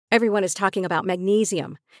Everyone is talking about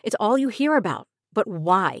magnesium. It's all you hear about. But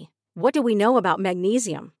why? What do we know about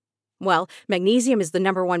magnesium? Well, magnesium is the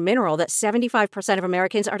number one mineral that 75% of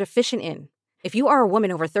Americans are deficient in. If you are a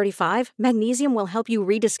woman over 35, magnesium will help you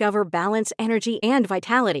rediscover balance, energy, and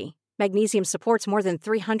vitality. Magnesium supports more than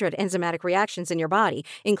 300 enzymatic reactions in your body,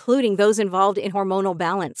 including those involved in hormonal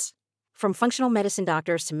balance. From functional medicine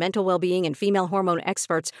doctors to mental well-being and female hormone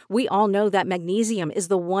experts, we all know that magnesium is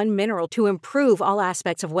the one mineral to improve all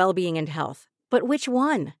aspects of well-being and health. But which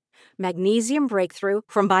one? Magnesium Breakthrough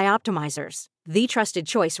from Bioptimizers, the trusted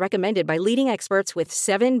choice recommended by leading experts with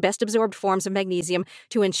 7 best-absorbed forms of magnesium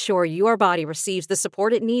to ensure your body receives the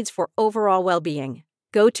support it needs for overall well-being.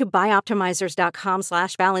 Go to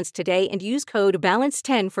bioptimizers.com/balance today and use code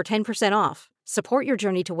BALANCE10 for 10% off. Support your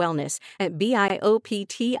journey to wellness at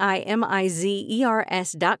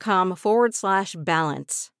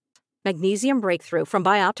bioptimizers.com/balance. Magnesium Breakthrough from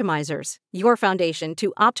Bioptimizers, your foundation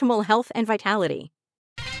to optimal health and vitality.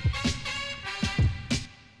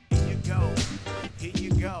 Here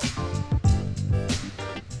you go.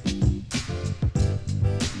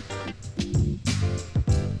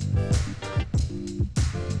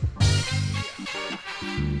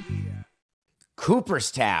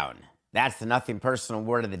 Cooperstown. That's the Nothing Personal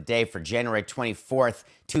Word of the Day for January 24th,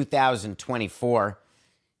 2024.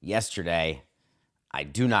 Yesterday, I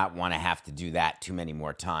do not want to have to do that too many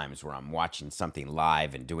more times where I'm watching something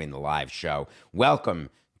live and doing the live show. Welcome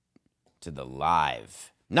to the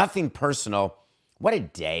live. Nothing personal. What a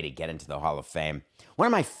day to get into the Hall of Fame. One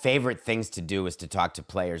of my favorite things to do is to talk to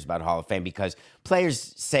players about Hall of Fame because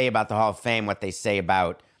players say about the Hall of Fame what they say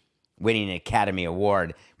about winning an Academy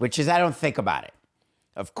Award, which is I don't think about it.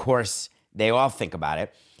 Of course, they all think about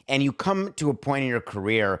it. And you come to a point in your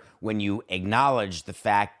career when you acknowledge the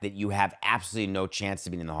fact that you have absolutely no chance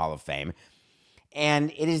of being in the Hall of Fame.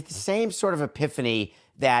 And it is the same sort of epiphany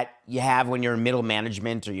that you have when you're in middle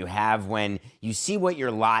management or you have when you see what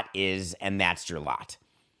your lot is and that's your lot.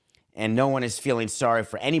 And no one is feeling sorry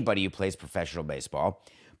for anybody who plays professional baseball.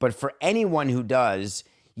 But for anyone who does,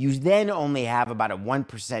 you then only have about a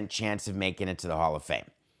 1% chance of making it to the Hall of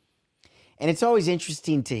Fame. And it's always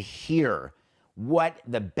interesting to hear what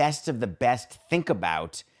the best of the best think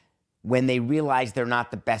about when they realize they're not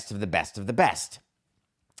the best of the best of the best.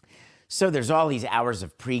 So there's all these hours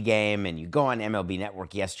of pregame, and you go on MLB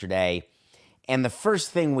Network yesterday, and the first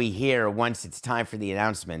thing we hear once it's time for the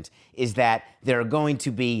announcement is that there are going to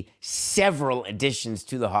be several additions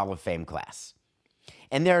to the Hall of Fame class.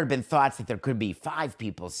 And there had been thoughts that there could be 5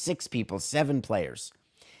 people, 6 people, 7 players.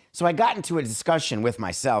 So I got into a discussion with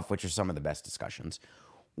myself, which are some of the best discussions.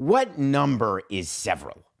 What number is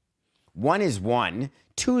several? 1 is 1,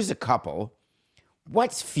 2 is a couple.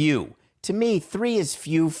 What's few? To me, 3 is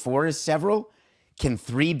few, 4 is several. Can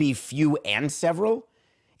 3 be few and several?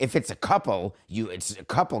 If it's a couple, it's a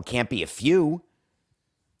couple can't be a few.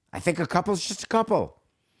 I think a couple is just a couple.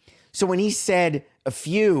 So when he said a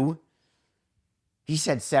few, he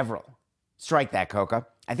said several. Strike that, Coca.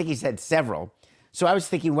 I think he said several. So I was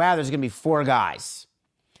thinking, wow, there's going to be 4 guys.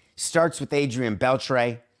 Starts with Adrian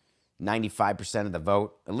Beltre, 95% of the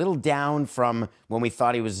vote. A little down from when we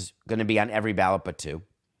thought he was going to be on every ballot but 2.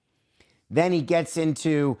 Then he gets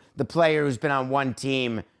into the player who's been on one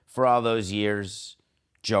team for all those years,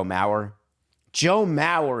 Joe Mauer. Joe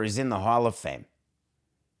Mauer is in the Hall of Fame.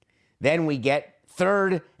 Then we get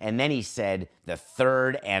third, and then he said the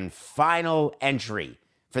third and final entry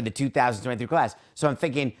for the 2023 class. So I'm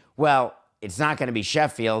thinking, well, it's not going to be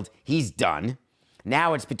Sheffield. He's done.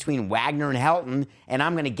 Now it's between Wagner and Helton, and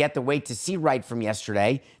I'm going to get the wait to see right from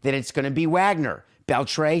yesterday that it's going to be Wagner.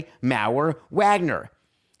 Beltre, Mauer, Wagner.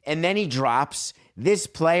 And then he drops, this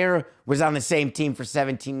player was on the same team for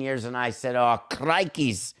 17 years, and I said, oh,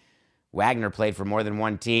 crikeys. Wagner played for more than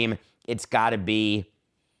one team. It's got to be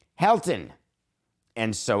Helton.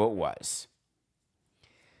 And so it was.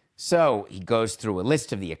 So he goes through a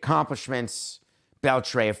list of the accomplishments.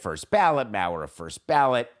 Beltre a first ballot, Mauer a first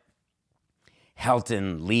ballot.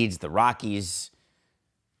 Helton leads the Rockies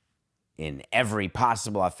in every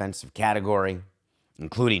possible offensive category,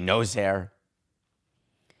 including nose hair.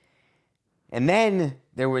 And then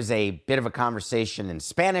there was a bit of a conversation in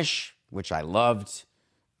Spanish, which I loved,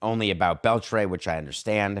 only about Beltre, which I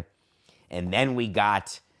understand. And then we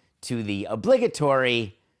got to the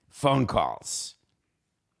obligatory phone calls,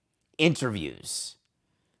 interviews,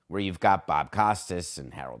 where you've got Bob Costas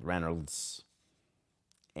and Harold Reynolds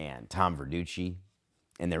and Tom Verducci,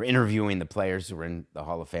 and they're interviewing the players who are in the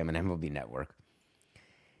Hall of Fame and MLB Network.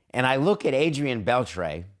 And I look at Adrian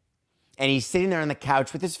Beltre, and he's sitting there on the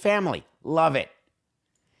couch with his family. Love it.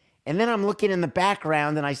 And then I'm looking in the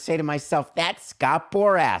background and I say to myself, that's Scott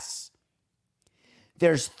Boras.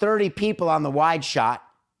 There's 30 people on the wide shot,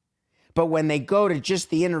 but when they go to just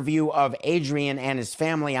the interview of Adrian and his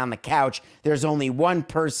family on the couch, there's only one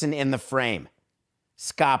person in the frame,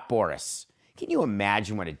 Scott Boras. Can you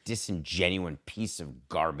imagine what a disingenuous piece of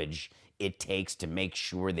garbage it takes to make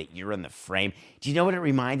sure that you're in the frame? Do you know what it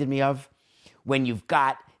reminded me of? When you've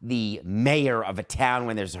got the mayor of a town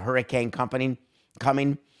when there's a hurricane coming,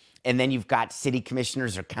 and then you've got city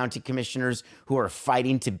commissioners or county commissioners who are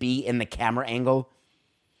fighting to be in the camera angle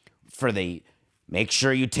for the make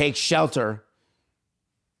sure you take shelter.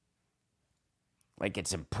 Like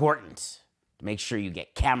it's important to make sure you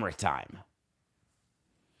get camera time.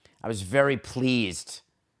 I was very pleased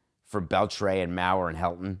for Beltray and Maurer and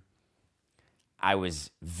Helton. I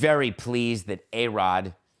was very pleased that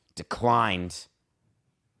A-Rod declined.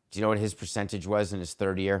 Do you know what his percentage was in his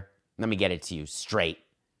third year? Let me get it to you straight.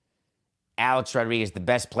 Alex Rodriguez, the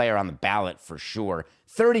best player on the ballot for sure.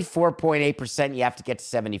 34.8%, you have to get to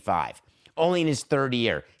 75. Only in his third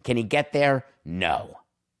year. Can he get there? No.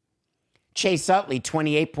 Chase Utley,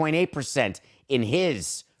 28.8% in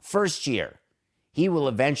his first year. He will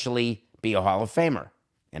eventually be a Hall of Famer,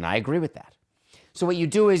 and I agree with that. So what you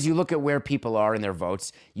do is you look at where people are in their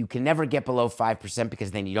votes. You can never get below 5%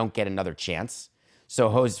 because then you don't get another chance.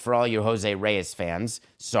 So for all you Jose Reyes fans,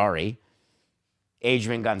 sorry.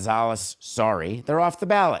 Adrian Gonzalez, sorry. They're off the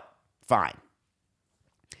ballot. Fine.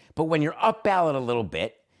 But when you're up ballot a little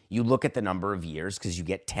bit, you look at the number of years because you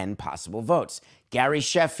get 10 possible votes. Gary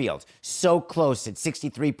Sheffield, so close at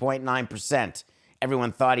 63.9%.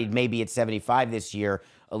 Everyone thought he'd maybe at 75 this year,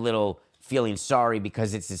 a little feeling sorry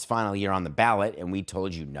because it's his final year on the ballot, and we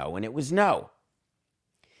told you no, and it was no.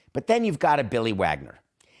 But then you've got a Billy Wagner.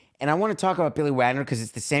 And I want to talk about Billy Wagner because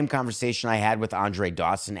it's the same conversation I had with Andre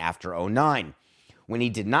Dawson after 09. When he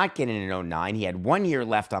did not get in 09, he had 1 year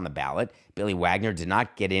left on the ballot. Billy Wagner did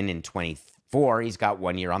not get in 24. He's got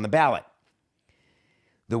 1 year on the ballot.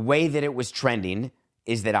 The way that it was trending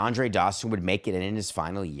is that Andre Dawson would make it in his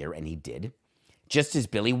final year, and he did, just as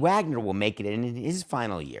Billy Wagner will make it in his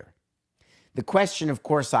final year. The question, of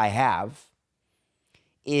course, I have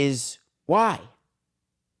is why?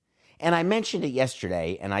 And I mentioned it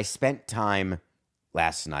yesterday, and I spent time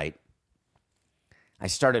last night. I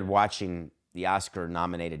started watching the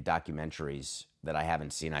Oscar-nominated documentaries that I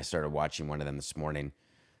haven't seen. I started watching one of them this morning.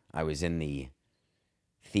 I was in the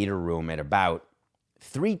theater room at about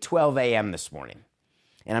 3:12 a.m. this morning.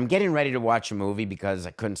 And I'm getting ready to watch a movie because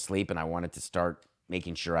I couldn't sleep, and I wanted to start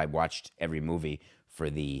making sure I watched every movie for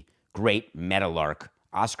the great Metalark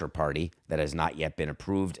Oscar party that has not yet been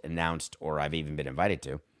approved, announced, or I've even been invited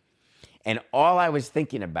to. And all I was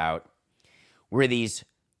thinking about were these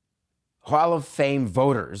Hall of Fame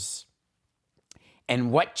voters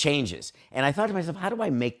and what changes. And I thought to myself, how do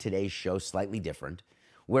I make today's show slightly different?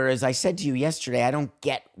 Whereas I said to you yesterday, I don't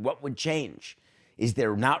get what would change. Is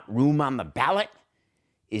there not room on the ballot?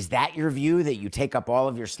 Is that your view, that you take up all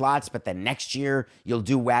of your slots, but then next year you'll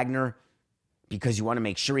do Wagner because you want to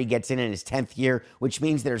make sure he gets in his 10th year, which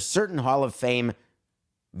means there's certain Hall of Fame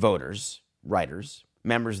voters, writers,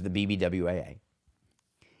 members of the BBWAA,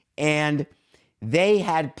 and they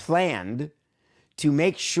had planned to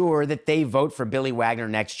make sure that they vote for Billy Wagner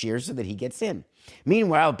next year so that he gets in.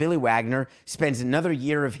 Meanwhile, Billy Wagner spends another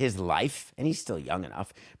year of his life, and he's still young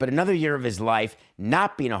enough, but another year of his life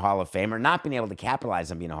not being a Hall of Famer, not being able to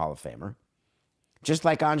capitalize on being a Hall of Famer, just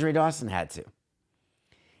like Andre Dawson had to.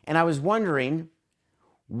 And I was wondering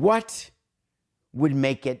what would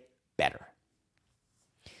make it better.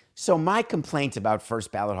 So my complaint about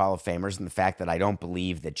first ballot Hall of Famers and the fact that I don't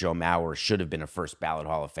believe that Joe Mauer should have been a first ballot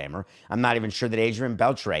Hall of Famer. I'm not even sure that Adrian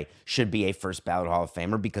Beltre should be a first ballot Hall of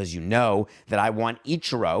Famer because you know that I want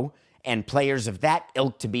Ichiro and players of that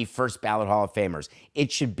ilk to be first ballot Hall of Famers.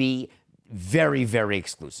 It should be very, very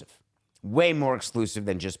exclusive. Way more exclusive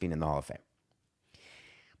than just being in the Hall of Fame.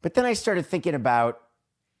 But then I started thinking about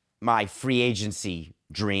my free agency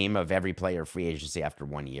dream of every player free agency after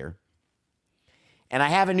 1 year. And I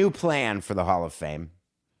have a new plan for the Hall of Fame.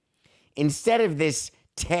 Instead of this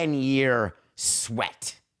 10-year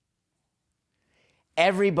sweat,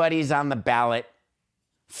 everybody's on the ballot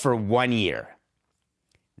for 1 year.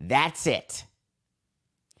 That's it.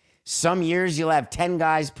 Some years you'll have 10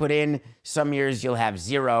 guys put in. Some years you'll have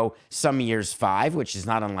 0. Some years 5, which is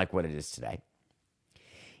not unlike what it is today.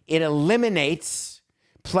 It eliminates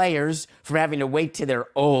players from having to wait till they're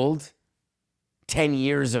old, 10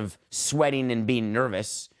 years of sweating and being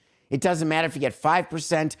nervous. It doesn't matter if you get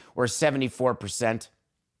 5% or 74%.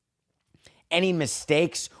 any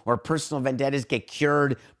mistakes or personal vendettas get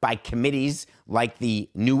cured by committees like the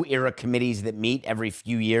New Era committees that meet every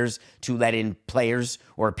few years to let in players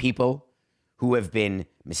or people who have been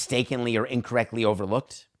mistakenly or incorrectly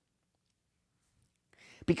overlooked?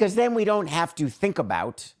 Because then we don't have to think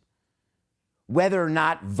about whether or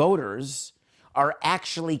not voters are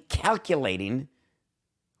actually calculating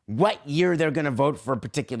what year they're going to vote for a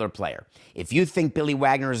particular player. If you think Billy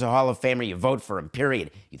Wagner is a Hall of Famer, you vote for him,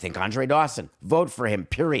 period. You think Andre Dawson, vote for him,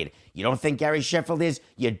 period. You don't think Gary Sheffield is,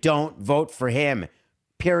 you don't vote for him,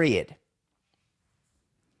 period.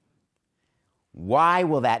 Why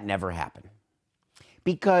will that never happen?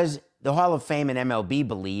 Because the Hall of Fame and MLB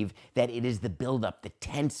believe that it is the buildup, the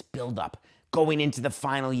tense buildup going into the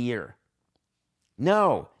final year.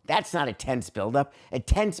 No, that's not a tense buildup. A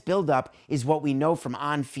tense buildup is what we know from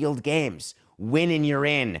on-field games. Win and you're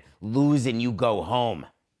in, lose and you go home.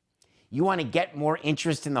 You want to get more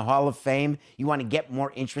interest in the Hall of Fame? You want to get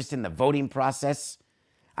more interest in the voting process?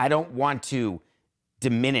 I don't want to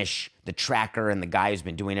diminish the tracker and the guy who's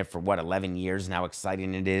been doing it for, 11 years and how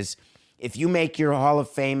exciting it is. If you make your Hall of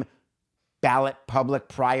Fame ballot public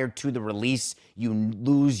prior to the release, you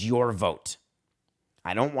lose your vote.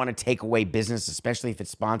 I don't want to take away business, especially if it's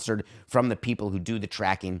sponsored from the people who do the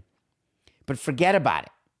tracking. But forget about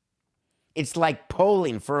it. It's like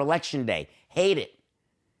polling for Election Day. Hate it.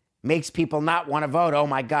 Makes people not want to vote. Oh,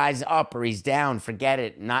 my guy's up or he's down. Forget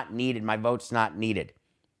it. Not needed. My vote's not needed.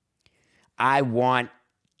 I want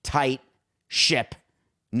tight ship,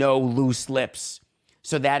 no loose lips.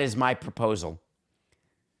 So that is my proposal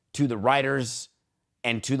to the writers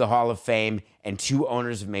and to the Hall of Fame and to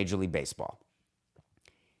owners of Major League Baseball.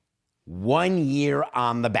 1 year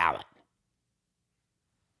on the ballot.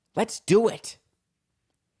 Let's do it.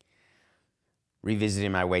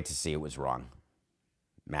 Revisiting my way to see it was wrong.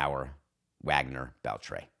 Mauer, Wagner,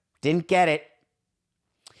 Beltre. Didn't get it.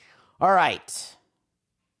 All right.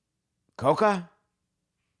 Coca?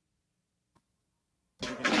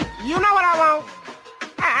 You know what I want?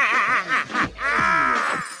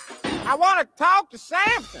 I want to talk to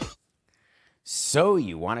Samson. So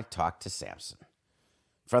you want to talk to Samson.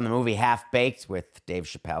 From the movie Half Baked with Dave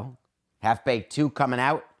Chappelle. Half Baked 2 coming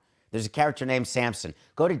out. There's a character named Samson.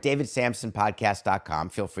 Go to davidsamsonpodcast.com.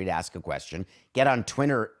 Feel free to ask a question. Get on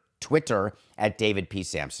Twitter at David P.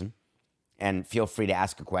 Samson. And feel free to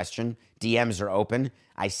ask a question. DMs are open.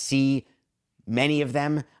 I see many of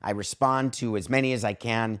them. I respond to as many as I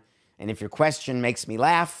can. And if your question makes me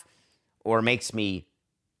laugh or makes me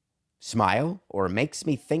smile or makes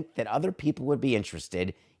me think that other people would be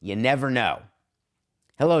interested, you never know.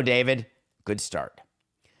 Hello, David. Good start.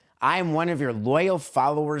 I am one of your loyal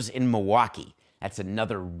followers in Milwaukee. That's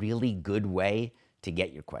another really good way to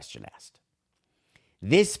get your question asked.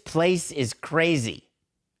 This place is crazy.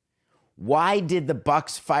 Why did the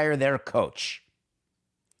Bucks fire their coach?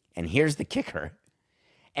 And here's the kicker.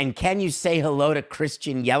 And can you say hello to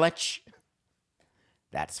Christian Yelich?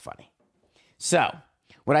 That's funny. So,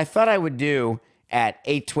 what I thought I would do at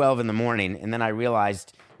 8:12 in the morning, and then I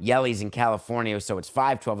realized Yelly's in California, so it's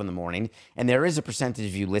 5:12 in the morning, and there is a percentage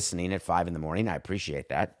of you listening at 5 in the morning. I appreciate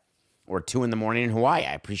that. Or 2 in the morning in Hawaii.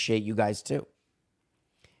 I appreciate you guys too.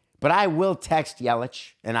 But I will text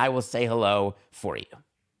Yelich, and I will say hello for you.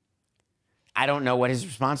 I don't know what his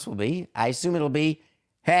response will be. I assume it'll be,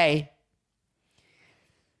 hey.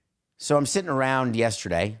 So I'm sitting around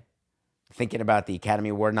yesterday thinking about the Academy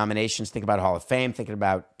Award nominations, thinking about Hall of Fame, thinking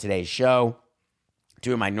about today's show,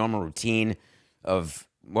 doing my normal routine of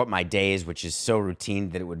what my day is, which is so routine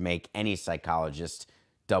that it would make any psychologist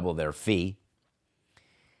double their fee.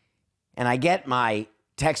 And I get my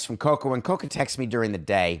text from Coco. When Coco texts me during the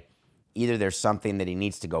day, either there's something that he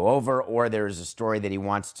needs to go over or there's a story that he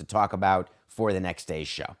wants to talk about for the next day's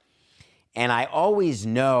show. And I always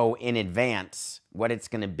know in advance what it's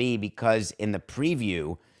going to be because in the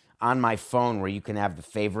preview on my phone where you can have the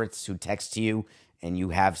favorites who text to you and you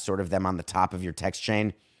have sort of them on the top of your text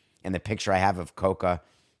chain, and the picture I have of Coca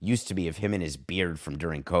used to be of him and his beard from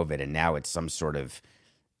during COVID, and now it's some sort of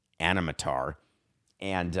animatar.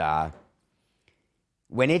 And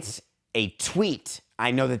when it's a tweet,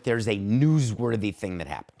 I know that there's a newsworthy thing that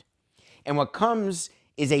happened. And what comes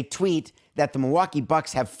is a tweet that the Milwaukee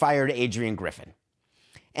Bucks have fired Adrian Griffin.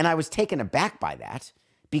 And I was taken aback by that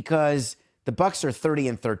because the Bucks are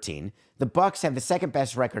 30-13. The Bucks have the second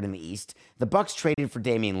best record in the East. The Bucks traded for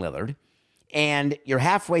Damian Lillard. And you're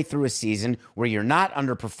halfway through a season where you're not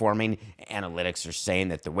underperforming. Analytics are saying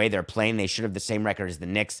that the way they're playing, they should have the same record as the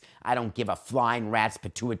Knicks. I don't give a flying rat's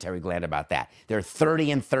pituitary gland about that. They're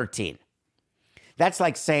 30-13. That's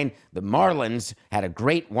like saying the Marlins had a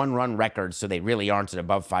great one-run record, so they really aren't an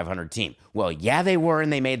above 500 team. Well, yeah, they were,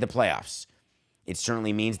 and they made the playoffs. It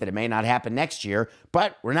certainly means that it may not happen next year,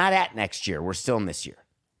 but we're not at next year. We're still in this year.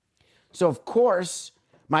 So, of course,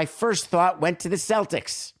 my first thought went to the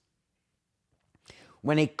Celtics.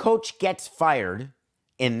 When a coach gets fired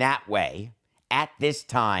in that way, at this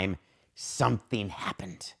time, something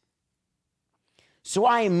happened. So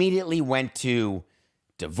I immediately went to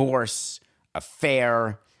divorce,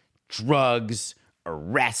 affair, drugs,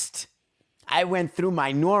 arrest. I went through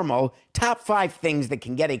my normal top 5 things that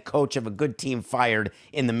can get a coach of a good team fired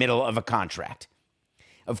in the middle of a contract.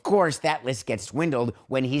 Of course, that list gets dwindled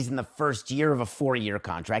when he's in the first year of a 4-year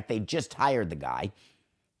contract. They just hired the guy.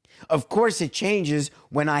 Of course, it changes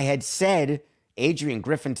when I had said Adrian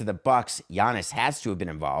Griffin to the Bucks. Giannis has to have been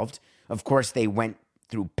involved. Of course, they went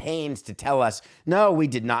through pains to tell us, no, we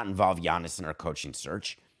did not involve Giannis in our coaching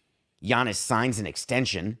search. Giannis signs an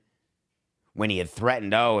extension when he had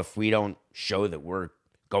threatened, if we don't show that we're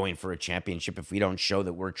going for a championship, if we don't show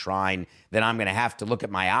that we're trying, then I'm going to have to look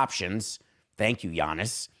at my options. Thank you,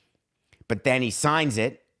 Giannis. But then he signs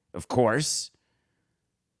it, of course.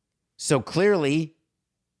 So clearly,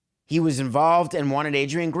 he was involved and wanted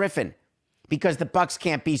Adrian Griffin, because the Bucks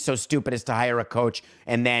can't be so stupid as to hire a coach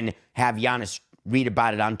and then have Giannis read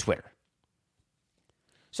about it on Twitter.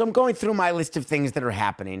 So I'm going through my list of things that are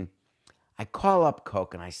happening. I call up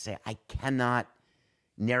Coke and I say, I cannot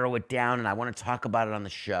narrow it down and I want to talk about it on the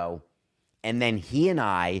show. And then he and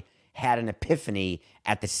I had an epiphany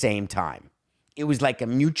at the same time. It was like a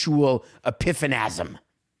mutual epiphanasm.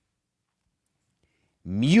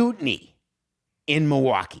 Mutiny in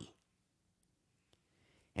Milwaukee.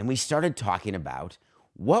 And we started talking about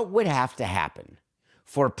what would have to happen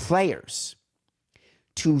for players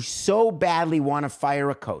to so badly want to fire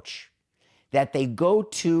a coach that they go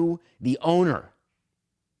to the owner,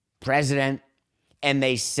 president, and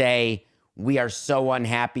they say, we are so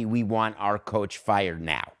unhappy, we want our coach fired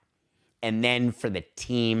now. And then for the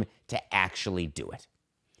team to actually do it.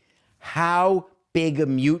 How big a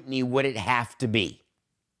mutiny would it have to be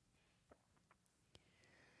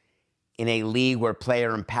in a league where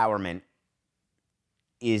player empowerment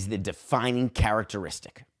is the defining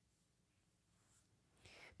characteristic?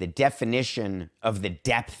 The definition of the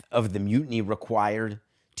depth of the mutiny required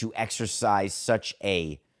to exercise such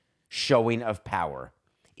a showing of power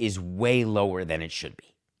is way lower than it should be.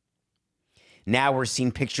 Now we're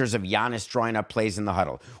seeing pictures of Giannis drawing up plays in the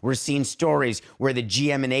huddle. We're seeing stories where the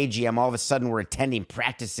GM and AGM all of a sudden were attending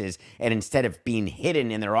practices, and instead of being hidden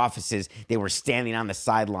in their offices, they were standing on the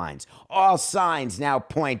sidelines. All signs now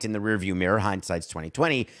point in the rearview mirror, hindsight's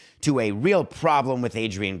 2020, to a real problem with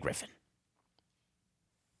Adrian Griffin.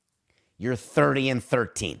 You're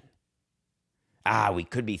 30-13. We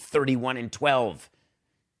could be 31-12.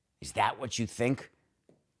 Is that what you think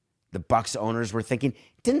the Bucks owners were thinking?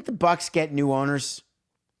 Didn't the Bucks get new owners?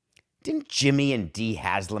 Didn't Jimmy and Dee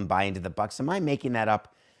Haslam buy into the Bucks? Am I making that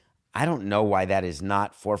up? I don't know why that is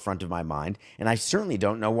not forefront of my mind, and I certainly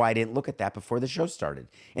don't know why I didn't look at that before the show started.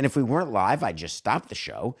 And if we weren't live, I'd just stop the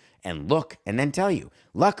show and look and then tell you.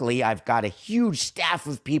 Luckily, I've got a huge staff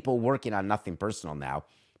of people working on Nothing Personal now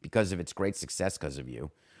because of its great success because of you.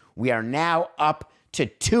 We are now up to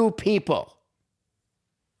 2 people.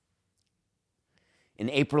 In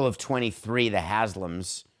April of 23, the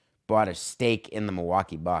Haslams bought a stake in the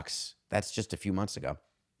Milwaukee Bucks. That's just a few months ago.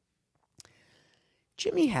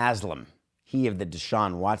 Jimmy Haslam, he of the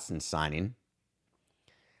Deshaun Watson signing,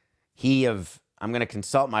 he of, I'm going to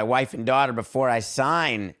consult my wife and daughter before I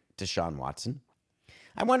sign Deshaun Watson.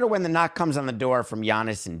 I wonder when the knock comes on the door from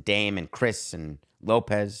Giannis and Dame and Chris and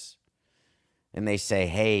Lopez, and they say,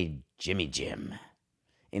 hey, Jimmy Jim,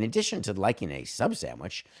 in addition to liking a sub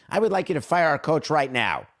sandwich, I would like you to fire our coach right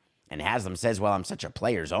now. And Haslam says, well, I'm such a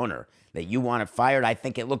player's owner that you want it fired. I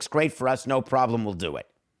think it looks great for us. No problem. We'll do it.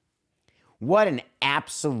 What an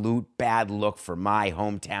absolute bad look for my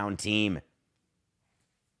hometown team.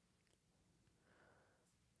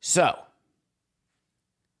 So,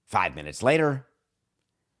 5 minutes later,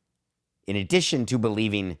 in addition to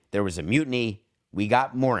believing there was a mutiny, we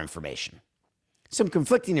got more information. Some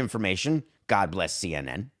conflicting information, God bless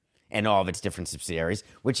CNN and all of its different subsidiaries,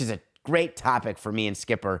 which is a great topic for me and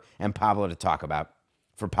Skipper and Pablo to talk about.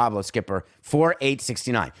 For Pablo Skipper,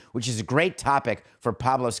 4869, which is a great topic for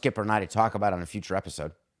Pablo Skipper and I to talk about on a future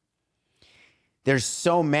episode. There's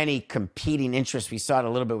so many competing interests. We saw it a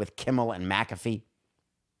little bit with Kimmel and McAfee.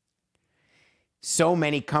 So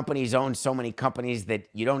many companies own so many companies that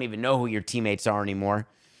you don't even know who your teammates are anymore.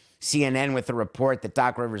 CNN with the report that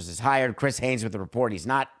Doc Rivers is hired. Chris Haynes with the report he's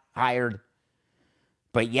not hired.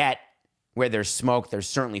 But yet, Where there's smoke, there's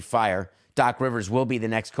certainly fire. Doc Rivers will be the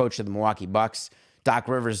next coach of the Milwaukee Bucks. Doc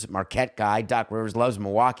Rivers, Marquette guy. Doc Rivers loves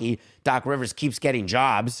Milwaukee. Doc Rivers keeps getting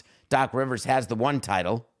jobs. Doc Rivers has the one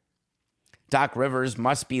title. Doc Rivers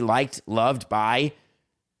must be liked, loved by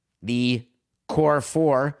the core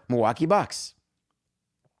four Milwaukee Bucks.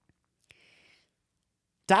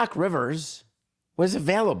 Doc Rivers was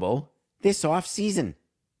available this offseason.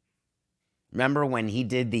 Remember when he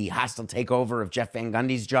did the hostile takeover of Jeff Van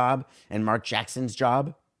Gundy's job and Mark Jackson's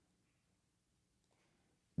job?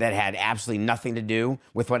 That had absolutely nothing to do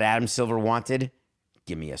with what Adam Silver wanted?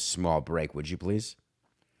 Give me a small break, would you please?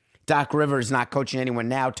 Doc Rivers, not coaching anyone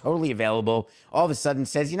now, totally available, all of a sudden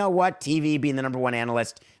says, you know what, TV being the number one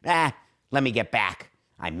analyst, let me get back.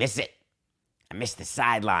 I miss it. I miss the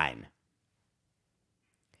sideline.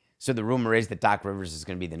 So the rumor is that Doc Rivers is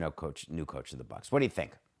going to be the new coach of the Bucks. What do you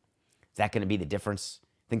think? Is that going to be the difference?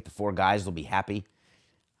 Think the four guys will be happy?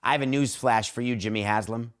 I have a news flash for you, Jimmy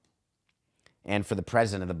Haslam. And for the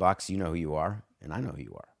president of the Bucks, you know who you are, and I know who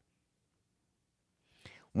you are.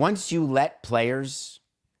 Once you let players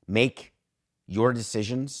make your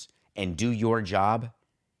decisions and do your job,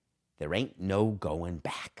 there ain't no going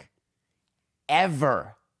back.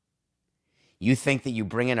 Ever. You think that you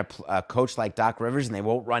bring in a coach like Doc Rivers and they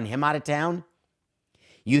won't run him out of town?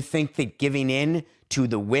 You think that giving in to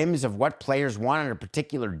the whims of what players want on a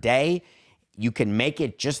particular day, you can make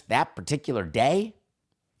it just that particular day?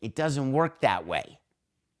 It doesn't work that way.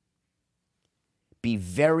 Be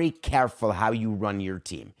very careful how you run your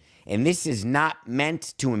team. And this is not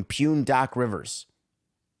meant to impugn Doc Rivers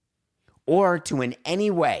or to in any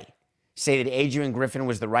way say that Adrian Griffin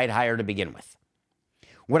was the right hire to begin with.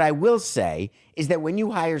 What I will say is that when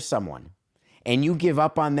you hire someone and you give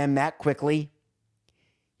up on them that quickly,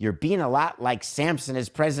 you're being a lot like Sampson as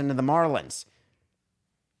president of the Marlins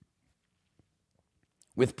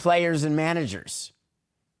with players and managers.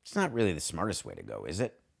 It's not really the smartest way to go, is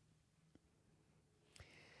it?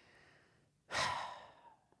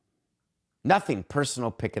 Nothing personal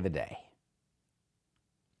pick of the day.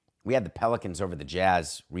 We had the Pelicans over the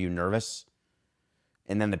Jazz. Were you nervous?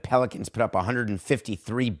 And then the Pelicans put up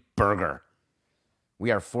 153 burger. We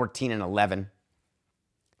are 14-11.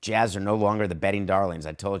 Jazz are no longer the betting darlings,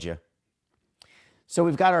 I told you. So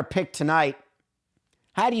we've got our pick tonight.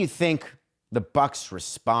 How do you think the Bucks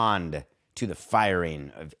respond to the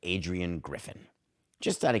firing of Adrian Griffin?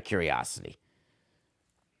 Just out of curiosity.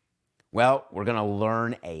 Well, we're going to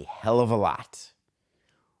learn a hell of a lot.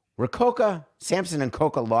 Were Sampson and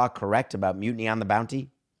Coca Law correct about mutiny on the Bounty?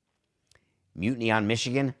 Mutiny on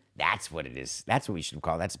Michigan? That's what it is. That's what we should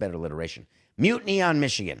call it. That's better alliteration. Mutiny on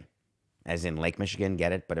Michigan. As in Lake Michigan,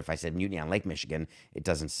 get it? But if I said mutiny on Lake Michigan, it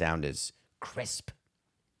doesn't sound as crisp.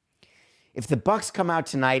 If the Bucks come out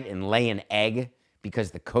tonight and lay an egg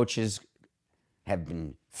because the coaches have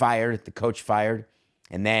been fired, the coach fired,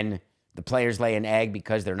 and then the players lay an egg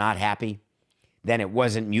because they're not happy, then it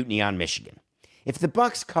wasn't mutiny on Michigan. If the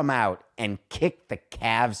Bucks come out and kick the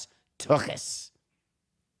Cavs tuchus,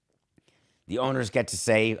 the owners get to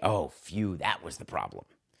say, oh, phew, that was the problem.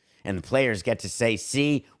 And the players get to say,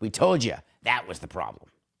 see, we told you that was the problem.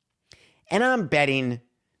 And I'm betting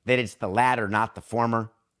that it's the latter, not the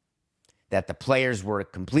former, that the players were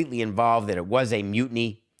completely involved, that it was a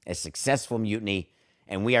mutiny, a successful mutiny,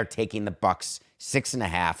 and we are taking the Bucks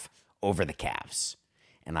 6.5 over the Cavs.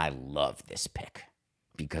 And I love this pick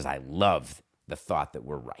because I love the thought that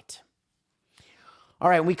we're right. All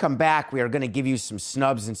right, when we come back, we are going to give you some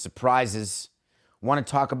snubs and surprises. Want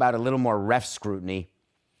to talk about a little more ref scrutiny.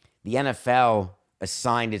 The NFL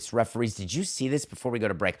assigned its referees. Did you see this before we go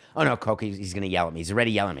to break? Oh, no, Coke, he's going to yell at me. He's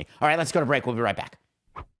already yelling at me. All right, let's go to break. We'll be right back.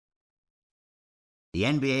 The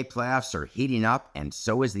NBA playoffs are heating up, and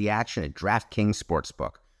so is the action at DraftKings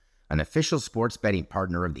Sportsbook, an official sports betting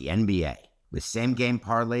partner of the NBA. With same-game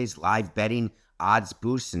parlays, live betting, odds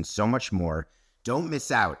boosts, and so much more, don't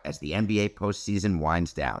miss out as the NBA postseason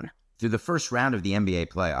winds down. Through the first round of the NBA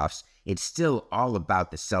playoffs, it's still all about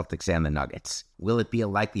the Celtics and the Nuggets. Will it be a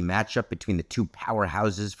likely matchup between the two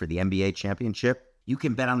powerhouses for the NBA championship? You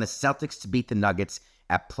can bet on the Celtics to beat the Nuggets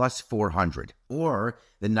at plus 400, or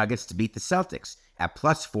the Nuggets to beat the Celtics at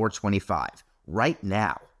plus 425 right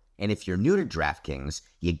now. And if you're new to DraftKings,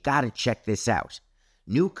 you gotta check this out.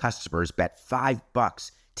 New customers bet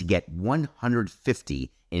 $5 to get $150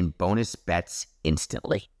 in bonus bets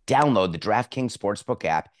instantly. Download the DraftKings Sportsbook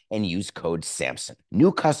app and use code SAMSON.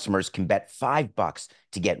 New customers can bet $5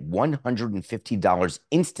 to get $150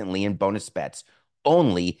 instantly in bonus bets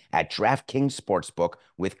only at DraftKings Sportsbook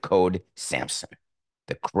with code SAMSON.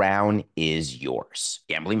 The crown is yours.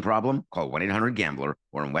 Gambling problem? Call 1-800-GAMBLER,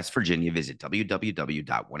 or in West Virginia, visit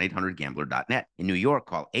www.1800gambler.net. In New York,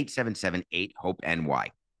 call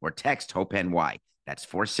 877-8-HOPE-NY or text HOPE-NY. That's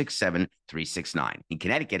 467-369. In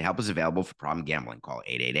Connecticut, help is available for problem gambling. Call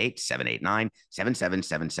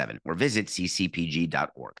 888-789-7777 or visit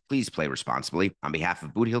ccpg.org. Please play responsibly on behalf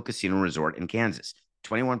of Boot Hill Casino Resort in Kansas.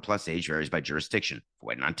 21 plus, age varies by jurisdiction.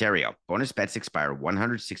 Void in Ontario. Bonus bets expire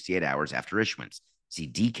 168 hours after issuance. See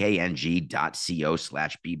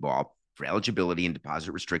dkng.co/bball for eligibility and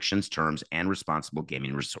deposit restrictions, terms, and responsible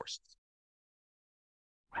gaming resources.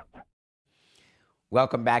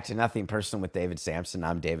 Welcome back to Nothing Personal with David Sampson.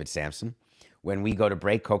 I'm David Sampson. When we go to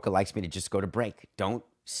break, Coca likes me to just go to break. Don't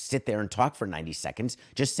sit there and talk for 90 seconds.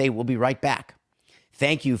 Just say, we'll be right back.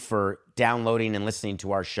 Thank you for downloading and listening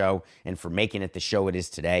to our show and for making it the show it is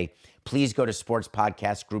today. Please go to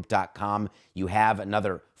sportspodcastgroup.com. You have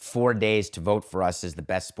another 4 days to vote for us as the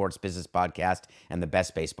best sports business podcast and the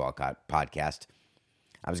best baseball podcast.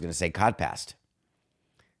 I was going to say codpast.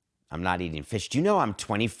 I'm not eating fish. Do you know I'm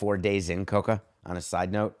 24 days in, Coca, on a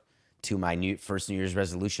side note, to my first New Year's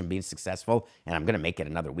resolution being successful, and I'm going to make it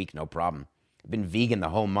another week, no problem. I've been vegan the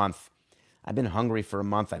whole month. I've been hungry for a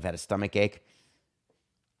month. I've had a stomach ache,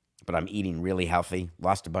 but I'm eating really healthy.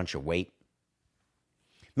 Lost a bunch of weight.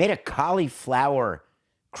 Made a cauliflower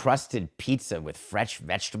crusted pizza with fresh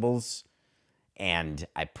vegetables, and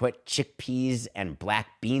I put chickpeas and black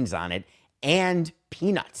beans on it and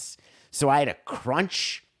peanuts. So I had a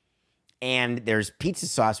crunch, and there's pizza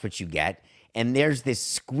sauce, which you get, and there's this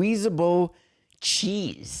squeezable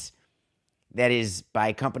cheese that is by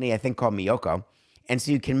a company I think called Miyoko. And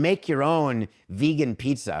so you can make your own vegan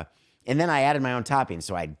pizza. And then I added my own toppings.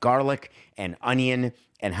 So I had garlic and onion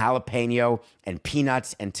and jalapeno and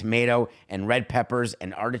peanuts and tomato and red peppers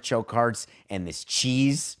and artichoke hearts and this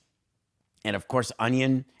cheese and, of course,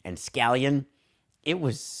 onion and scallion. It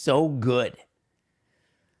was so good.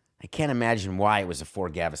 I can't imagine why it was a 4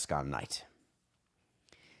 Gaviscon night.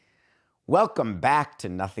 Welcome back to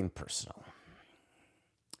Nothing Personal.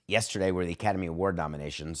 Yesterday were the Academy Award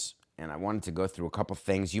nominations, and I wanted to go through a couple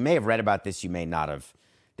things. You may have read about this, you may not have.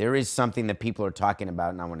 There is something that people are talking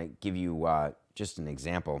about, and I want to give you just an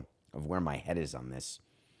example of where my head is on this.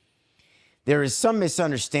 There is some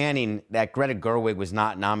misunderstanding that Greta Gerwig was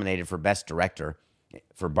not nominated for Best Director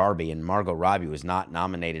for Barbie, and Margot Robbie was not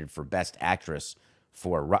nominated for Best Actress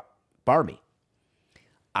for Barbie.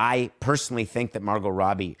 I personally think that Margot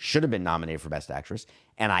Robbie should have been nominated for Best Actress,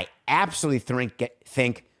 and I absolutely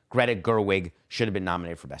think Greta Gerwig should have been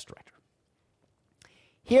nominated for Best Director.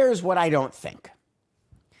 Here's what I don't think.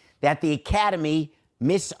 That the Academy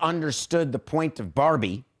misunderstood the point of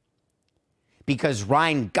Barbie because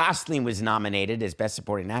Ryan Gosling was nominated as Best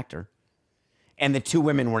Supporting Actor, and the two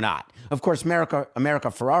women were not. Of course, America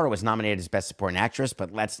Ferrera was nominated as Best Supporting Actress,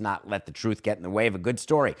 but let's not let the truth get in the way of a good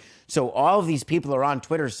story. So all of these people are on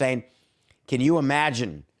Twitter saying, can you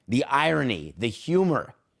imagine the irony, the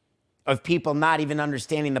humor of people not even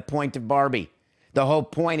understanding the point of Barbie? The whole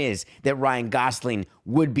point is that Ryan Gosling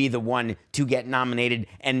would be the one to get nominated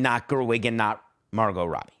and not Gerwig and not Margot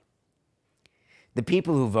Robbie. The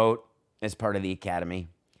people who vote as part of the Academy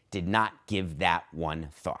did not give that one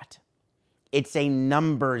thought. It's a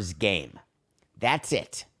numbers game. That's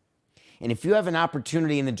it. And if you have an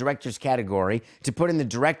opportunity in the director's category to put in the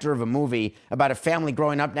director of a movie about a family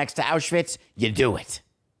growing up next to Auschwitz, you do it.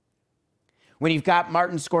 When you've got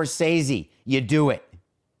Martin Scorsese, you do it.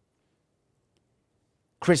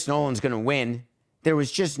 Chris Nolan's going to win. There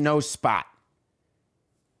was just no spot.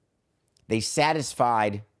 They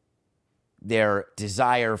satisfied their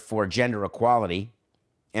desire for gender equality,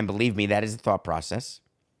 and believe me, that is the thought process,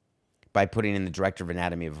 by putting in the director of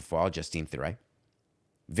Anatomy of a Fall, Justine Theroux.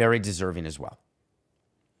 Very deserving as well.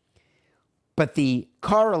 But the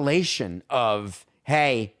correlation of,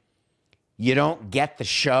 hey, you don't get the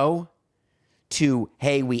show, to,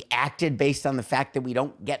 hey, we acted based on the fact that we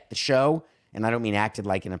don't get the show, and I don't mean acted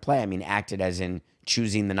like in a play, I mean acted as in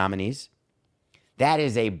choosing the nominees. That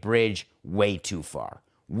is a bridge way too far,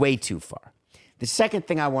 way too far. The second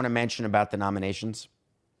thing I want to mention about the nominations,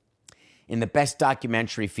 in the Best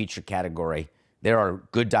Documentary Feature category, there are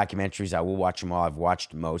good documentaries. I will watch them all. I've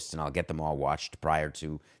watched most, and I'll get them all watched prior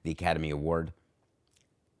to the Academy Award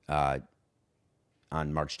on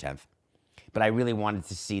March 10th. But I really wanted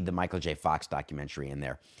to see the Michael J. Fox documentary in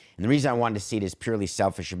there. And the reason I wanted to see it is purely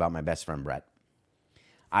selfish about my best friend, Brett.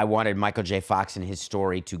 I wanted Michael J. Fox and his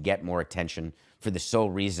story to get more attention for the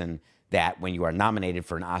sole reason that when you are nominated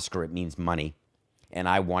for an Oscar, it means money. And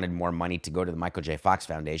I wanted more money to go to the Michael J. Fox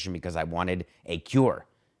Foundation because I wanted a cure.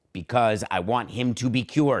 because I want him to be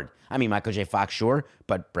cured. I mean, Michael J. Fox, sure,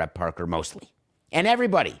 but Brett Parker mostly. And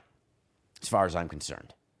everybody, as far as I'm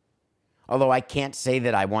concerned. Although I can't say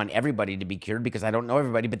that I want everybody to be cured because I don't know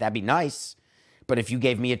everybody, but that'd be nice. But if you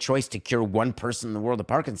gave me a choice to cure one person in the world of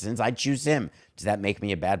Parkinson's, I'd choose him. Does that make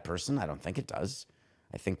me a bad person? I don't think it does.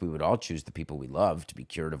 I think we would all choose the people we love to be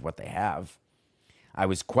cured of what they have. I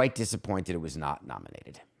was quite disappointed it was not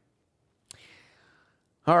nominated.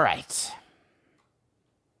 All right.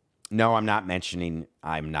 No, I'm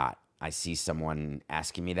not. I see someone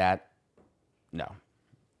asking me that. No.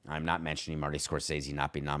 I'm not mentioning Marty Scorsese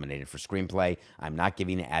not being nominated for screenplay. I'm not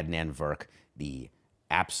giving Adnan Virk the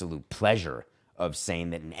absolute pleasure of saying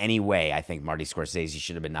that in any way I think Marty Scorsese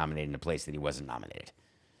should have been nominated in a place that he wasn't nominated.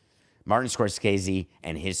 Martin Scorsese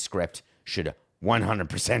and his script should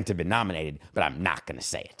 100% have been nominated, but I'm not going to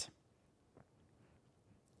say it.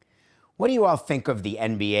 What do you all think of the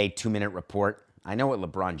NBA 2-minute report? I know what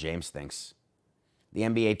LeBron James thinks. The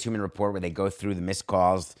NBA 2-minute report where they go through the missed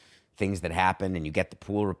calls, things that happen, and you get the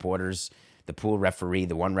pool reporters, the pool referee,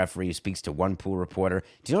 the one referee who speaks to one pool reporter.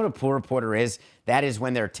 Do you know what a pool reporter is? That is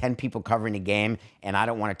when there are 10 people covering a game, and I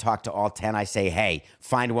don't want to talk to all 10. I say, hey,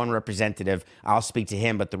 find one representative. I'll speak to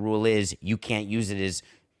him, but the rule is you can't use it as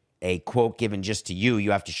a quote given just to you.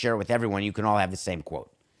 You have to share it with everyone. You can all have the same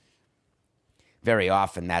quote. Very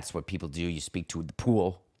often, that's what people do. You speak to the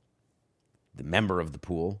pool, the member of the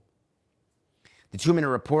pool. The 2-minute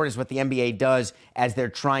report is what the NBA does as they're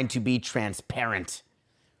trying to be transparent.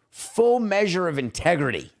 Full measure of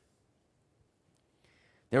integrity.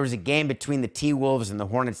 There was a game between the T-Wolves and the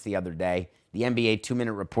Hornets the other day. The NBA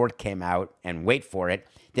 2-minute report came out, and wait for it,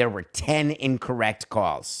 there were 10 incorrect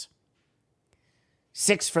calls.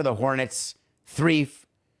 6 for the Hornets,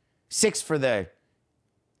 6 for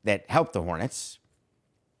that helped the Hornets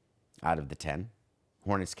out of the 10.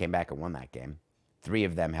 Hornets came back and won that game. 3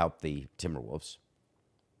 of them helped the Timberwolves.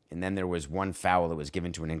 And then there was 1 foul that was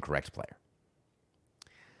given to an incorrect player.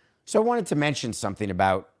 So I wanted to mention something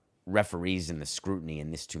about referees and the scrutiny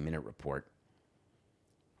in this 2-minute report.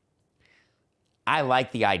 I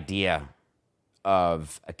like the idea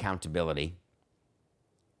of accountability.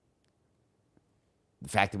 The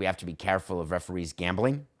fact that we have to be careful of referees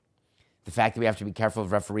gambling. The fact that we have to be careful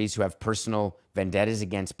of referees who have personal vendettas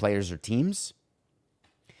against players or teams.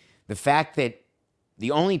 The fact that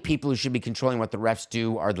the only people who should be controlling what the refs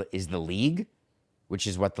do is the league, which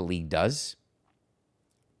is what the league does.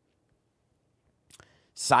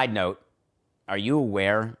 Side note, are you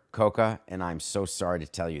aware, Coca, and I'm so sorry to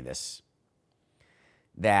tell you this,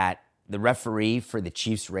 that the referee for the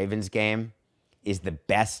Chiefs-Ravens game is the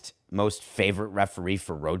best, most favorite referee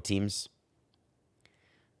for road teams?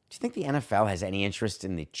 Do you think the NFL has any interest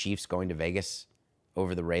in the Chiefs going to Vegas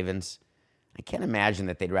over the Ravens? I can't imagine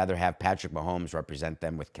that they'd rather have Patrick Mahomes represent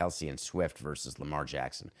them with Kelsey and Swift versus Lamar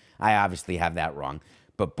Jackson. I obviously have that wrong.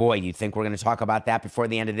 But boy, you think we're going to talk about that before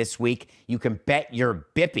the end of this week? You can bet your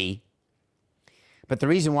bippy. But the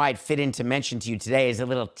reason why it fit in to mention to you today is a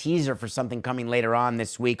little teaser for something coming later on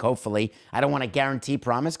this week, hopefully. I don't want to guarantee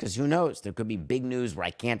promise because who knows? There could be big news where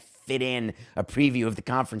I can't fit in a preview of the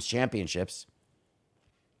conference championships.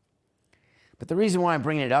 But the reason why I'm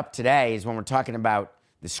bringing it up today is when we're talking about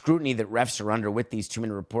the scrutiny that refs are under with these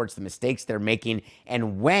 2-minute reports, the mistakes they're making,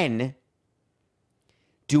 and when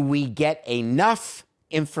do we get enough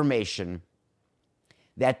information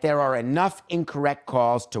that there are enough incorrect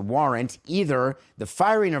calls to warrant either the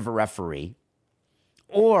firing of a referee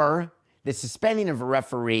or the suspending of a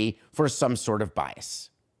referee for some sort of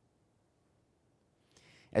bias.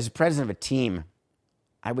 As a president of a team,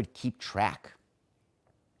 I would keep track,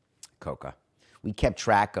 Coca. We kept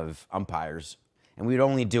track of umpires, and we would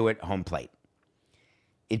only do it home plate.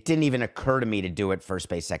 It didn't even occur to me to do it first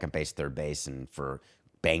base, second base, third base, and for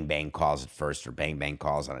bang-bang calls at first or bang-bang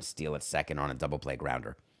calls on a steal at second on a double play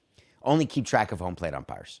grounder. Only keep track of home plate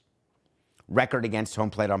umpires. Record against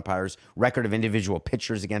home plate umpires, record of individual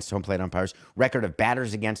pitchers against home plate umpires, record of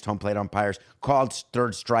batters against home plate umpires, called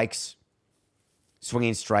third strikes,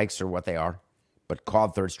 swinging strikes are what they are, but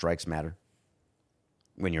called third strikes matter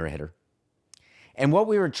when you're a hitter. And what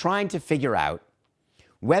we were trying to figure out,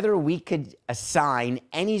 whether we could assign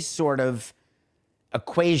any sort of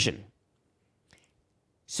equation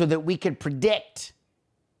so that we could predict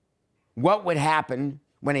what would happen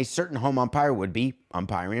when a certain home umpire would be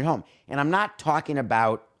umpiring at home. And I'm not talking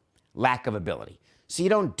about lack of ability. So you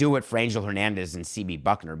don't do it for Angel Hernandez and C.B.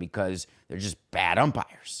 Buckner because they're just bad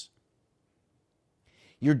umpires.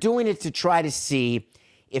 You're doing it to try to see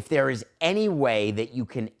if there is any way that you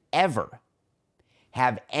can ever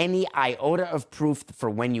have any iota of proof for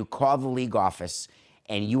when you call the league office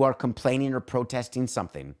and you are complaining or protesting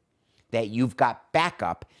something that you've got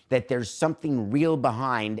backup, that there's something real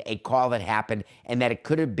behind a call that happened and that it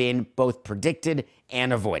could have been both predicted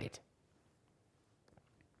and avoided.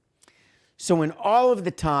 So in all of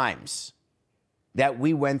the times that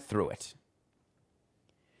we went through it,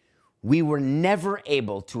 we were never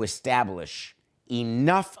able to establish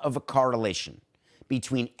enough of a correlation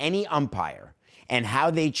between any umpire and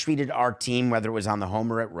how they treated our team, whether it was on the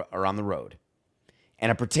home or on the road,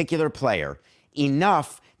 and a particular player,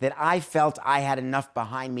 enough that I felt I had enough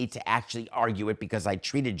behind me to actually argue it because I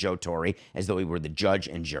treated Joe Torre as though he were the judge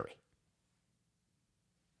and jury.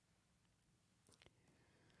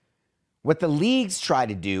 What the leagues try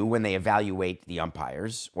to do when they evaluate the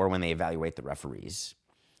umpires or when they evaluate the referees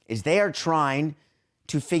is they are trying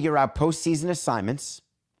to figure out postseason assignments,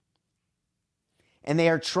 and they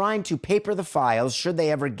are trying to paper the files should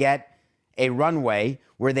they ever get a runway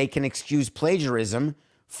where they can excuse plagiarism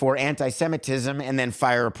for anti-Semitism and then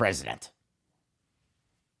fire a president.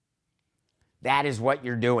 That is what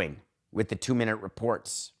you're doing with the 2-minute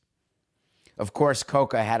reports. Of course,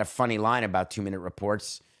 Coca had a funny line about 2-minute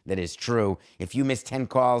reports that is true. If you miss 10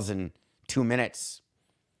 calls in 2 minutes,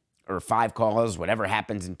 or 5 calls, whatever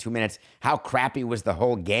happens in 2 minutes, how crappy was the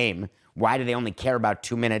whole game? Why do they only care about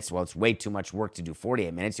 2 minutes? Well, it's way too much work to do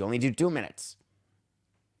 48 minutes. You only do 2 minutes.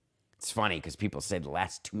 It's funny because people say the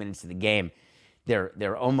last 2 minutes of the game,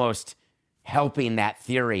 they're almost helping that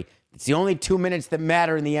theory. It's the only 2 minutes that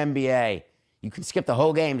matter in the NBA. You can skip the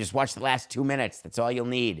whole game, just watch the last 2 minutes. That's all you'll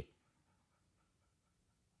need.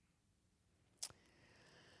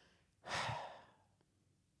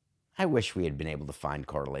 I wish we had been able to find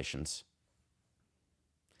correlations.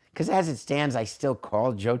 Because as it stands, I still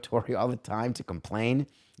call Joe Torre all the time to complain,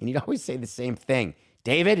 and he'd always say the same thing.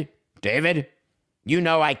 David, you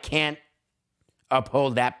know I can't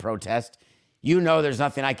uphold that protest. You know there's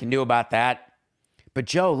nothing I can do about that. But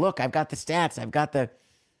Joe, look, I've got the stats. I've got the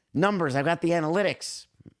numbers. I've got the analytics.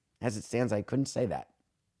 As it stands, I couldn't say that.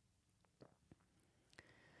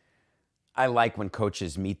 I like when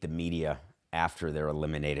coaches meet the media after they're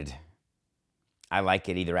eliminated. I like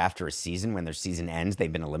it either after a season, when their season ends,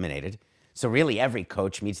 they've been eliminated. So really every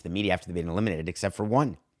coach meets the media after they've been eliminated except for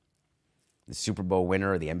one. The Super Bowl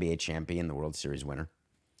winner or the NBA champion, the World Series winner.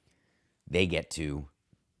 They get to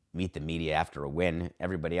meet the media after a win.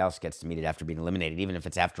 Everybody else gets to meet it after being eliminated, even if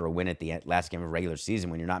it's after a win at the last game of regular season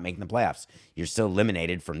when you're not making the playoffs. You're still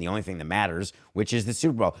eliminated from the only thing that matters, which is the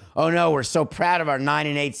Super Bowl. Oh no, we're so proud of our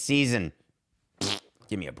 9-8 season.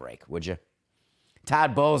 Give me a break, would you?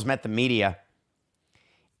 Todd Bowles met the media,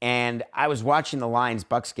 and I was watching the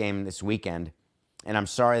Lions-Bucks game this weekend, and I'm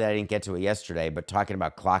sorry that I didn't get to it yesterday, but talking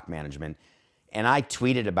about clock management, and I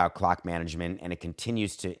tweeted about clock management, and it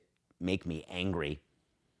continues to make me angry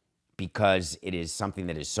because it is something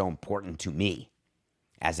that is so important to me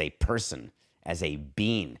as a person, as a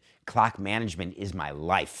being. Clock management is my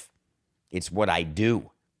life. It's what I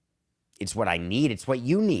do. It's what I need. It's what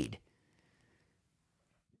you need.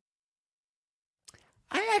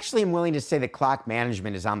 I actually am willing to say that clock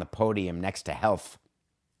management is on the podium next to health.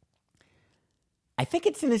 I think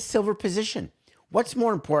it's in a silver position. What's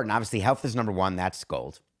more important? Obviously, health is number one. That's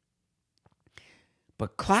gold.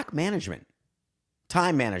 But clock management,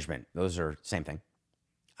 time management, those are the same thing.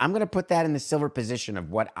 I'm going to put that in the silver position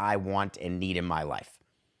of what I want and need in my life.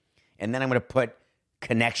 And then I'm going to put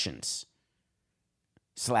connections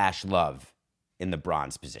 / love in the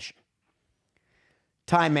bronze position.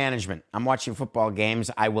 Time management. I'm watching football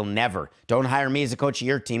games. I will never. Don't hire me as a coach of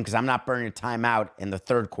your team because I'm not burning a timeout in the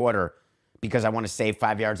third quarter because I want to save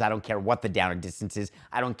 5 yards. I don't care what the down and distance is.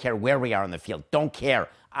 I don't care where we are on the field. Don't care.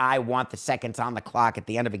 I want the seconds on the clock at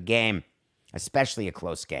the end of a game, especially a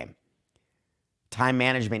close game. Time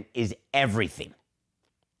management is everything.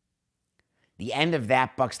 The end of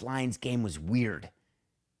that Bucks-Lions game was weird.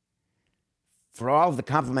 For all of the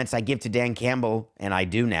compliments I give to Dan Campbell, and I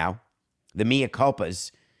do now, the mea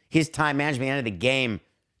culpas, his time management at the end of the game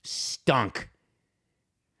stunk.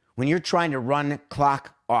 When you're trying to run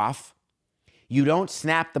clock off, you don't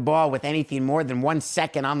snap the ball with anything more than 1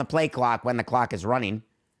 second on the play clock when the clock is running.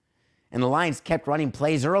 And the Lions kept running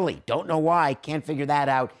plays early. Don't know why. Can't figure that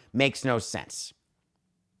out. Makes no sense.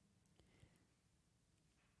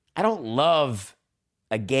 I don't love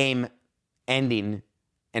a game ending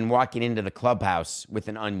and walking into the clubhouse with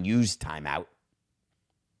an unused timeout.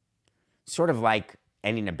 Sort of like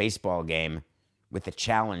ending a baseball game with a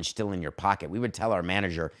challenge still in your pocket. We would tell our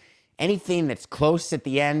manager, anything that's close at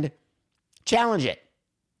the end, challenge it.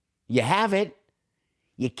 You have it.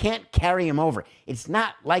 You can't carry them over. It's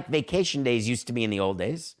not like vacation days used to be in the old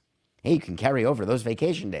days. Hey, you can carry over those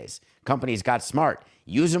vacation days. Companies got smart.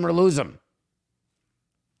 Use them or lose them.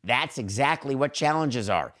 That's exactly what challenges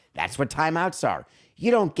are. That's what timeouts are. You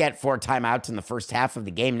don't get 4 timeouts in the first half of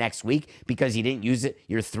the game next week because you didn't use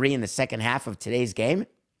your 3 in the second half of today's game.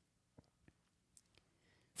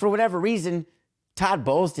 For whatever reason, Todd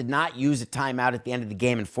Bowles did not use a timeout at the end of the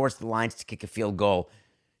game and force the Lions to kick a field goal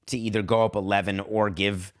to either go up 11 or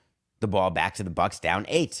give the ball back to the Bucs down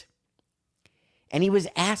 8. And he was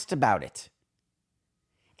asked about it.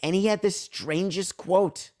 And he had the strangest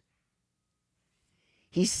quote.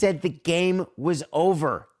 He said the game was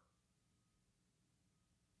over.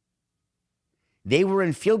 They were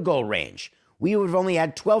in field goal range. We would have only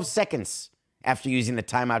had 12 seconds after using the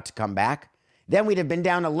timeout to come back. Then we'd have been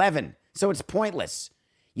down 11. So it's pointless.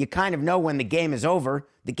 You kind of know when the game is over.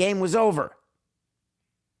 The game was over.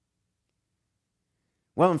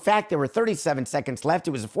 Well, in fact, there were 37 seconds left.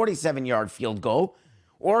 It was a 47-yard field goal.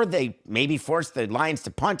 Or they maybe force the Lions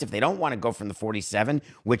to punt if they don't want to go from the 47,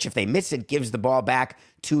 which if they miss it, gives the ball back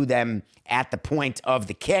to them at the point of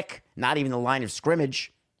the kick, not even the line of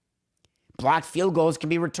scrimmage. Blocked field goals can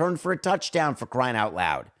be returned for a touchdown, for crying out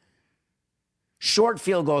loud. Short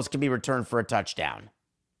field goals can be returned for a touchdown.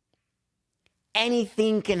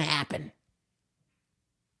 Anything can happen.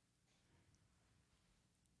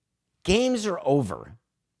 Games are over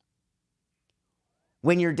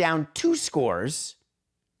when you're down 2 scores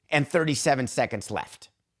and 37 seconds left.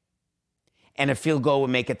 And a field goal would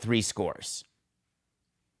make it 3 scores.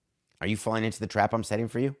 Are you falling into the trap I'm setting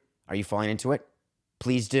for you? Are you falling into it?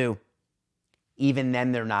 Please do. Even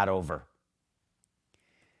then, they're not over.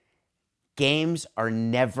 Games are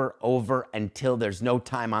never over until there's no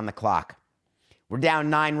time on the clock. We're down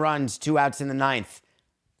 9 runs, 2 outs in the 9th.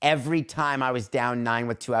 Every time I was down 9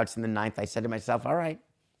 with 2 outs in the 9th, I said to myself, all right,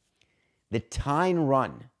 the tying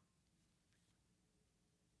run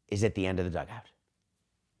is at the end of the dugout.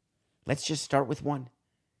 Let's just start with 1.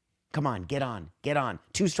 Come on, get on.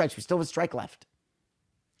 2 strikes, we still have a strike left.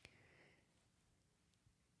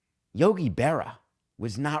 Yogi Berra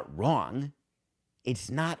was not wrong. It's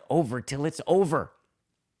not over till it's over.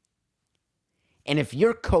 And if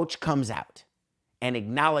your coach comes out and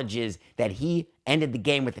acknowledges that he ended the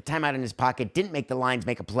game with the timeout in his pocket, didn't make the Lions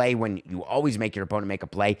make a play when you always make your opponent make a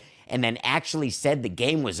play, and then actually said the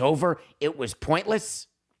game was over, it was pointless,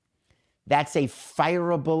 that's a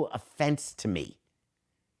fireable offense to me.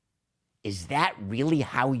 Is that really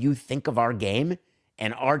how you think of our game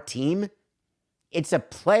and our team? It's a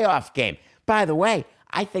playoff game. By the way,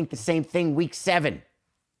 I think the same thing week 7.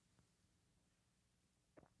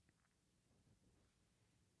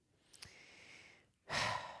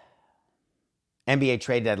 NBA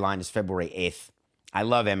trade deadline is February 8th. I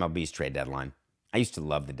love MLB's trade deadline. I used to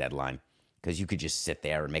love the deadline because you could just sit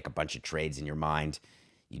there and make a bunch of trades in your mind.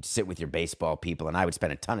 You'd sit with your baseball people, and I would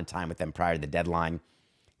spend a ton of time with them prior to the deadline.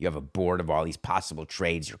 You have a board of all these possible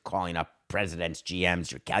trades. You're calling up presidents,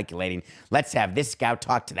 GMs. You're calculating, let's have this scout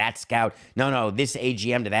talk to that scout. No, this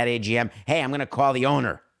AGM to that AGM. Hey, I'm going to call the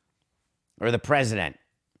owner or the president.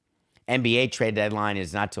 NBA trade deadline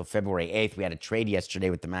is not till February 8th. We had a trade yesterday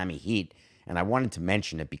with the Miami Heat, and I wanted to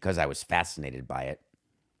mention it because I was fascinated by it.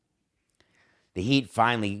 The Heat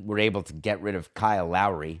finally were able to get rid of Kyle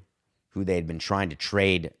Lowry, who they had been trying to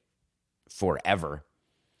trade forever.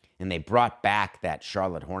 And they brought back that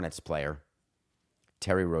Charlotte Hornets player,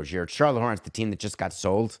 Terry Rozier. Charlotte Hornets, the team that just got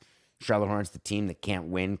sold. Charlotte Hornets, the team that can't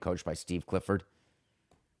win, coached by Steve Clifford.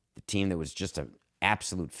 The team that was just an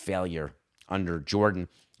absolute failure under Jordan.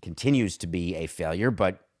 Continues to be a failure,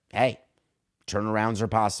 but hey, turnarounds are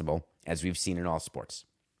possible, as we've seen in all sports.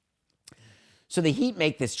 So the Heat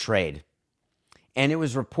make this trade, and it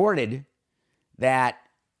was reported that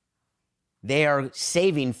they are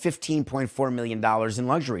saving $15.4 million in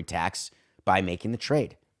luxury tax by making the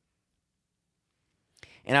trade.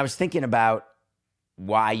 And I was thinking about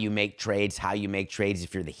why you make trades, how you make trades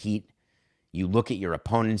if you're the Heat. You look at your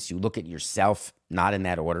opponents, you look at yourself, not in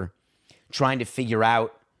that order, trying to figure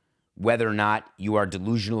out whether or not you are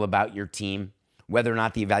delusional about your team, whether or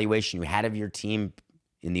not the evaluation you had of your team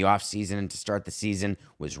in the offseason and to start the season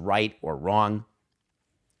was right or wrong,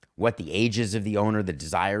 what the age is of the owner, the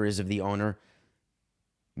desire is of the owner,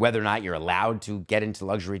 whether or not you're allowed to get into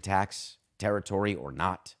luxury tax territory or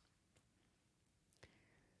not.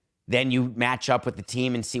 Then you match up with the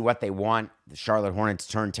team and see what they want. The Charlotte Hornets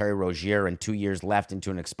turned Terry Rozier and 2 years left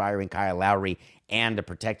into an expiring Kyle Lowry and a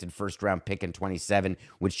protected first-round pick in 27,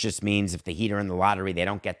 which just means if the Heat are in the lottery, they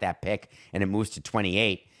don't get that pick, and it moves to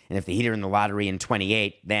 28. And if the Heat are in the lottery in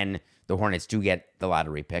 28, then the Hornets do get the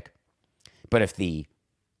lottery pick. But if the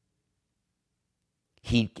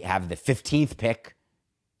Heat have the 15th pick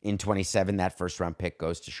in 27, that first-round pick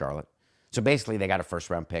goes to Charlotte. So basically, they got a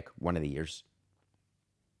first-round pick one of the years.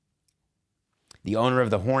 The owner of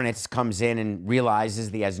the Hornets comes in and realizes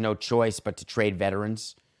that he has no choice but to trade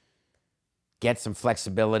veterans, get some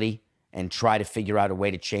flexibility, and try to figure out a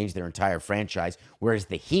way to change their entire franchise. Whereas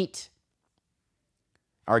the Heat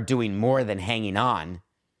are doing more than hanging on.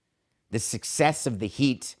 The success of the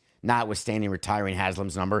Heat, notwithstanding retiring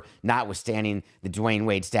Haslam's number, notwithstanding the Dwayne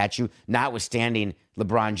Wade statue, notwithstanding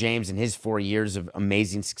LeBron James and his 4 years of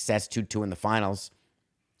amazing success, 2-2 in the finals.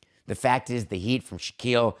 The fact is the Heat, from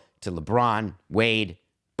Shaquille to LeBron, Wade,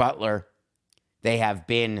 Butler, they have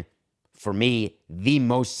been, for me, the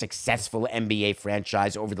most successful NBA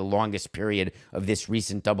franchise over the longest period of this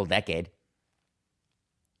recent double decade.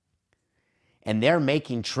 And they're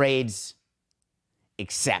making trades,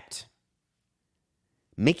 except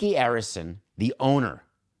Mickey Arison, the owner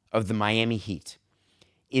of the Miami Heat,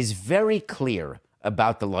 is very clear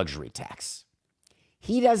about the luxury tax.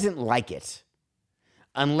 He doesn't like it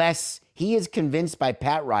unless he is convinced by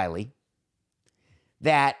Pat Riley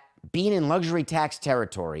that being in luxury tax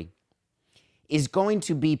territory is going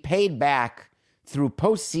to be paid back through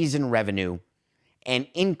postseason revenue and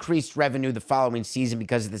increased revenue the following season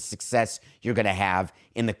because of the success you're going to have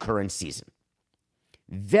in the current season.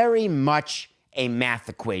 Very much a math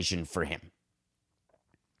equation for him.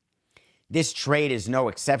 This trade is no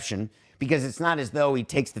exception because it's not as though he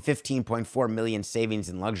takes the $15.4 million savings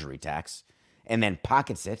in luxury tax and then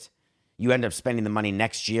pockets it. You end up spending the money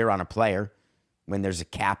next year on a player. When there's a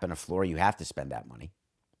cap and a floor, you have to spend that money.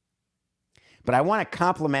 But I want to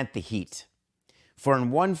compliment the Heat for,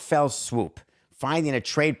 in one fell swoop, finding a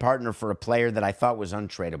trade partner for a player that I thought was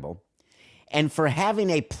untradeable, and for having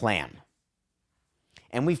a plan.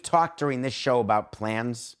 And we've talked during this show about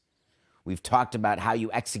plans. We've talked about how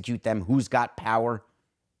you execute them, who's got power.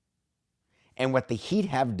 And what the Heat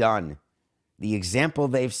have done, the example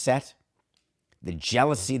they've set, the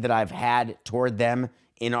jealousy that I've had toward them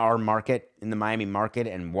in our market, in the Miami market,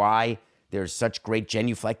 and why there's such great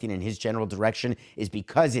genuflecting in his general direction is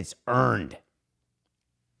because it's earned.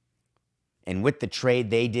 And with the trade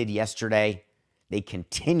they did yesterday, they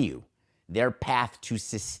continue their path to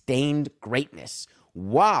sustained greatness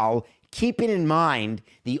while keeping in mind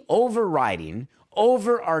the overriding,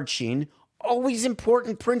 overarching, always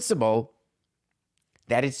important principle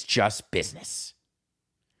that it's just business.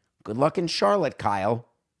 Good luck in Charlotte, Kyle.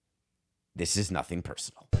 This is nothing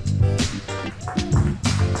personal.